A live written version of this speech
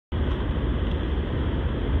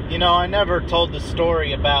You know, I never told the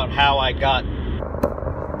story about how I got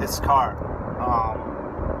this car.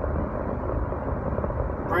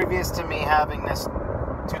 Previous to me having this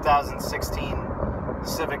 2016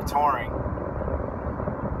 Civic Touring,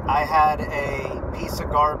 I had a piece of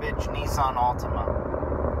garbage Nissan Altima.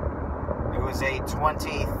 It was a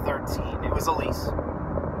 2013. It was a lease.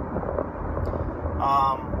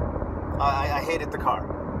 I hated the car.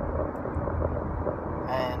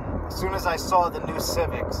 And as soon as I saw the new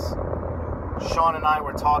Civics, Sean and I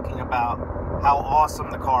were talking about how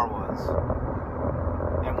awesome the car was.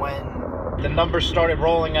 And when the numbers started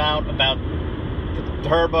rolling out about the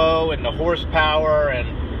turbo and the horsepower, and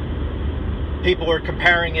people were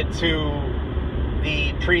comparing it to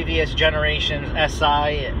the previous generation's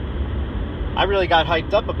SI, I really got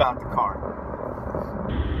hyped up about the car.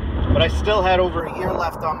 But I still had over a year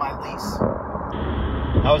left on my lease.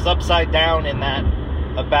 I was upside down in that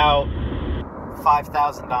about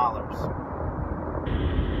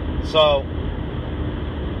 $5,000. So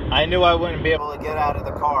I knew I wouldn't be able to get out of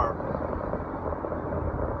the car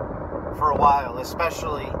for a while,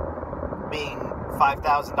 especially being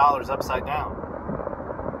 $5,000 upside down.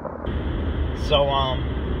 So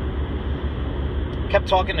kept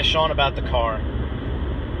talking to Sean about the car,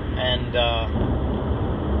 and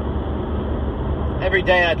every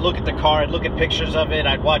day I'd look at the car, I'd look at pictures of it,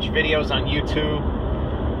 I'd watch videos on YouTube.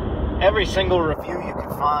 Every single review you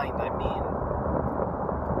could find, I mean,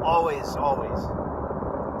 always.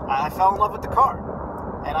 I fell in love with the car,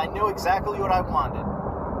 and I knew exactly what I wanted.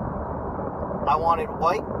 I wanted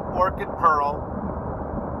white orchid pearl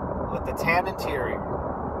with the tan interior.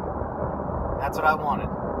 That's what I wanted.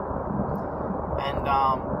 And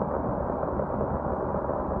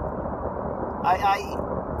I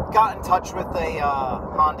got in touch with a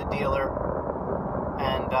Honda dealer,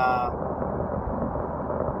 and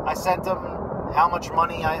I sent him how much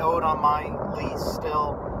money I owed on my lease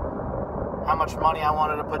still, how much money I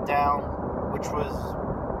wanted to put down, which was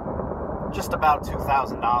just about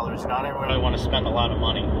 $2,000. You know, I didn't really want to spend a lot of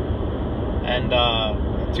money, and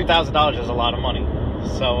 $2,000 is a lot of money.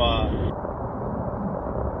 So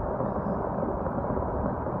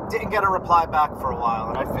didn't get a reply back for a while,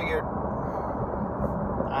 and I figured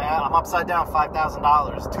I'm upside down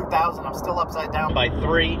 $5,000. $2,000, I'm still upside down by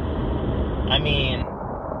 3. I mean,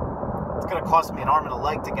 it's gonna cost me an arm and a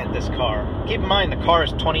leg to get this car. Keep in mind, the car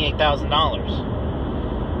is $28,000.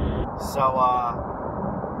 So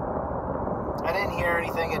I didn't hear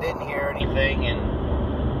anything, and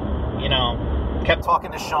you know, kept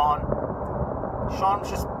talking to Sean. Sean was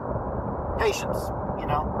just patience, you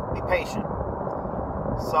know, be patient.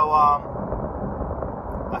 So I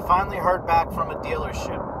finally heard back from a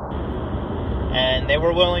dealership, and they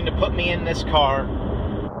were willing to put me in this car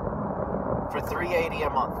for $380 a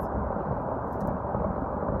month.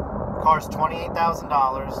 The car's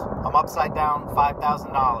 $28,000. I'm upside down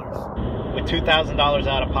 $5,000 with $2,000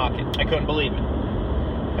 out of pocket. I couldn't believe it.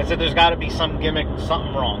 I said, there's got to be some gimmick,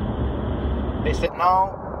 something wrong. They said,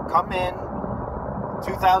 no, come in,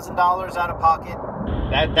 $2,000 out of pocket.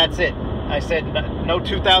 That's it. I said, no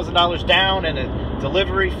 $2,000 down and a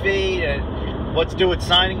delivery fee, and what's due at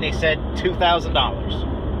signing? They said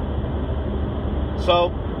 $2,000.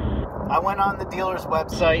 So I went on the dealer's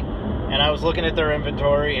website, and I was looking at their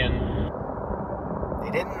inventory, and they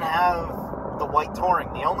didn't have the white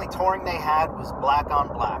Touring. The only Touring they had was black on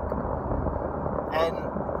black. And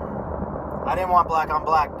I didn't want black on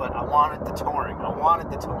black, but I wanted the Touring.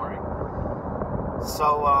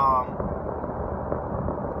 So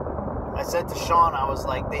I said to Sean, I was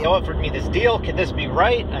like, they offered me this deal, can this be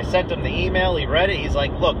right? I sent him the email, he read it, he's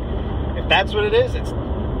like, look, if that's what it is, it's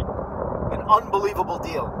an unbelievable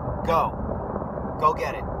deal. Go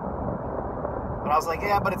get it. But I was like,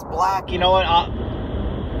 yeah, but it's black. You know what,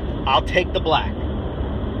 I'll take the black.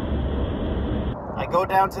 I go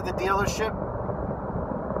down to the dealership,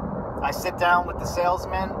 I sit down with the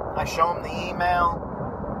salesman, I show him the email.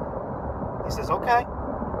 He says, okay.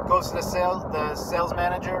 Goes to the sales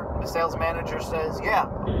manager. The sales manager says, yeah,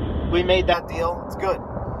 we made that deal, it's good.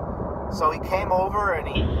 So he came over and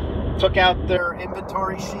he took out their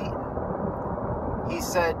inventory sheet. He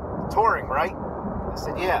said, Touring, right? I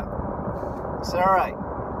said, yeah. He said, all right.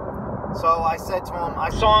 So I said to him, I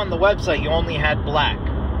saw on the website you only had black.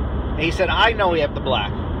 And he said, I know we have the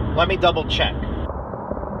black. Let me double check.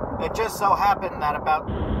 It just so happened that about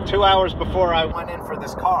 2 hours before I went in for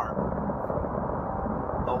this car,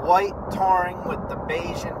 the white Touring with the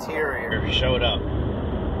beige interior showed up.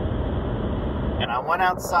 And I went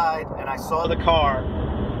outside and I saw the car,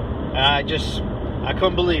 and I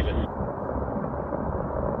couldn't believe it.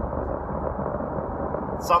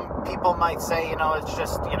 Some people might say, you know, it's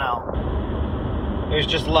just, you know, it was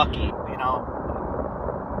just lucky, you know.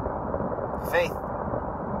 Faith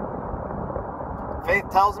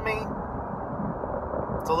tells me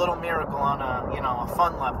it's a little miracle on a, you know, a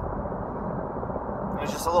fun level. It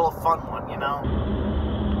was just a little fun one, you know.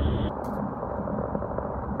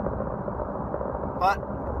 But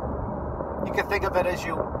you can think of it as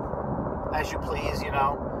you please, you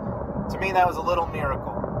know. To me, that was a little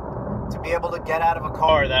miracle. To be able to get out of a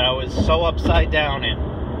car that I was so upside down in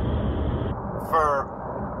for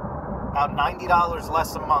about $90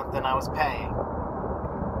 less a month than I was paying,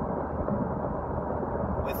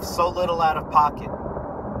 with so little out of pocket.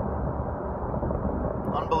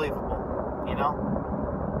 Unbelievable, you know?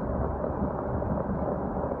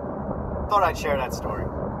 Thought I'd share that story.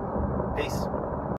 Peace.